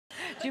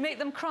Do you make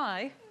them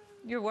cry,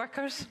 your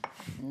workers?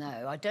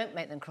 No, I don't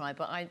make them cry,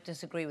 but I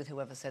disagree with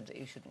whoever said that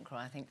you shouldn't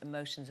cry. I think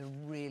emotions are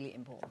a really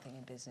important thing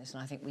in business,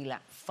 and I think we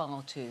lack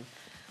far too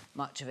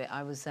much of it.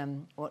 I was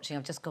watching...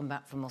 I've just gone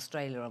back from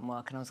Australia on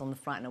work, and I was on the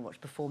flight and I watched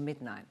Before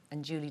Midnight,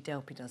 and Julie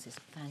Delpy does this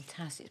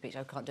fantastic speech.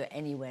 I can't do it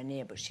anywhere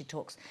near, but she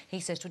talks...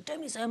 He says to her,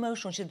 don't be so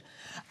emotional. She said,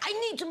 I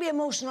need to be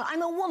emotional.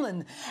 I'm a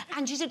woman.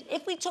 And she said,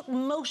 if we took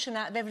emotion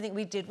out of everything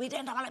we did, we'd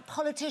end up like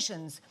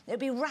politicians.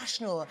 It'd be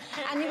rational.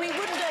 And we wouldn't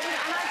do it.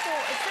 And I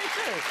thought, it's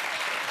so true.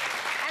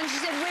 And she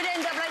said, we'd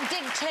end up like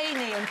Dick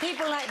Cheney and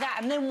people like that,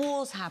 and then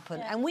wars happen.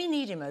 Yeah. And we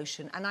need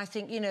emotion. And I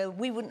think, you know,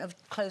 we wouldn't have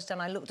closed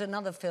down. I looked at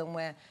another film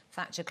where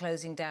Thatcher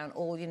closing down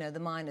all, you know, the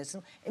miners.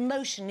 And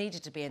emotion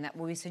needed to be in that,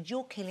 where we said,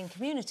 you're killing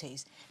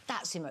communities.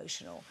 That's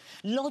emotional.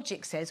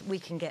 Logic says we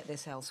can get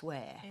this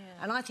elsewhere. Yeah.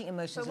 And I think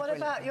emotion is But what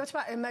about... You're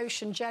talking about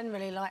emotion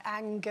generally, like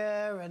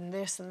anger and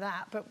this and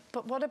that,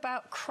 but what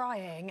about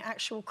crying,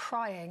 actual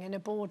crying in a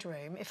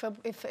boardroom?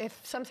 If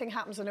something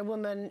happens and a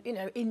woman, you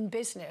know, in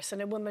business,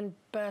 and a woman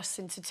bursts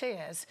into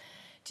tears,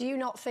 do you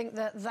not think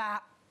that,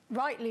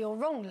 rightly or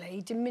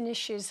wrongly,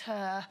 diminishes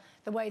her,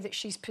 the way that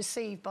she's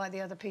perceived by the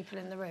other people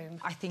in the room?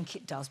 I think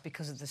it does,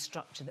 because of the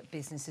structure that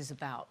business is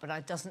about, but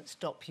it doesn't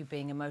stop you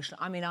being emotional.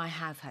 I mean, I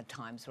have had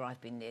times where I've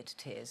been near to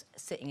tears,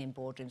 sitting in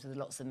boardrooms with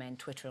lots of men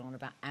twittering on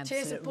about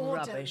absolute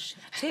rubbish.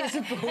 Tears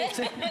of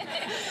boredom.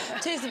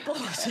 Tears of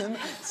boredom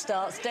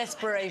starts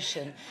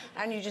desperation,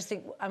 and you just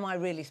think, am I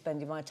really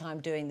spending my time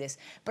doing this?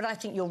 But I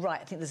think you're right.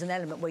 I think there's an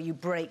element where you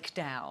break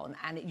down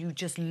and you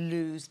just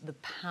lose the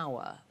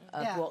power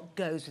of what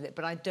goes with it.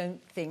 But I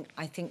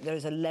think there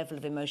is a level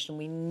of emotion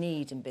we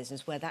need in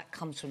business where that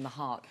comes from the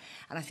heart,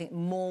 and I think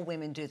more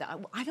women do that.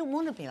 I don't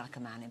want to be like a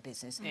man in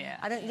business. Yeah.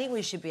 I don't think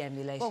we should be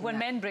emulating Well, when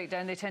men break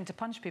down, they tend to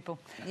punch people.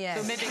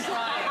 Yes. So maybe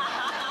crying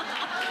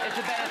is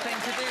a better thing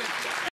to do.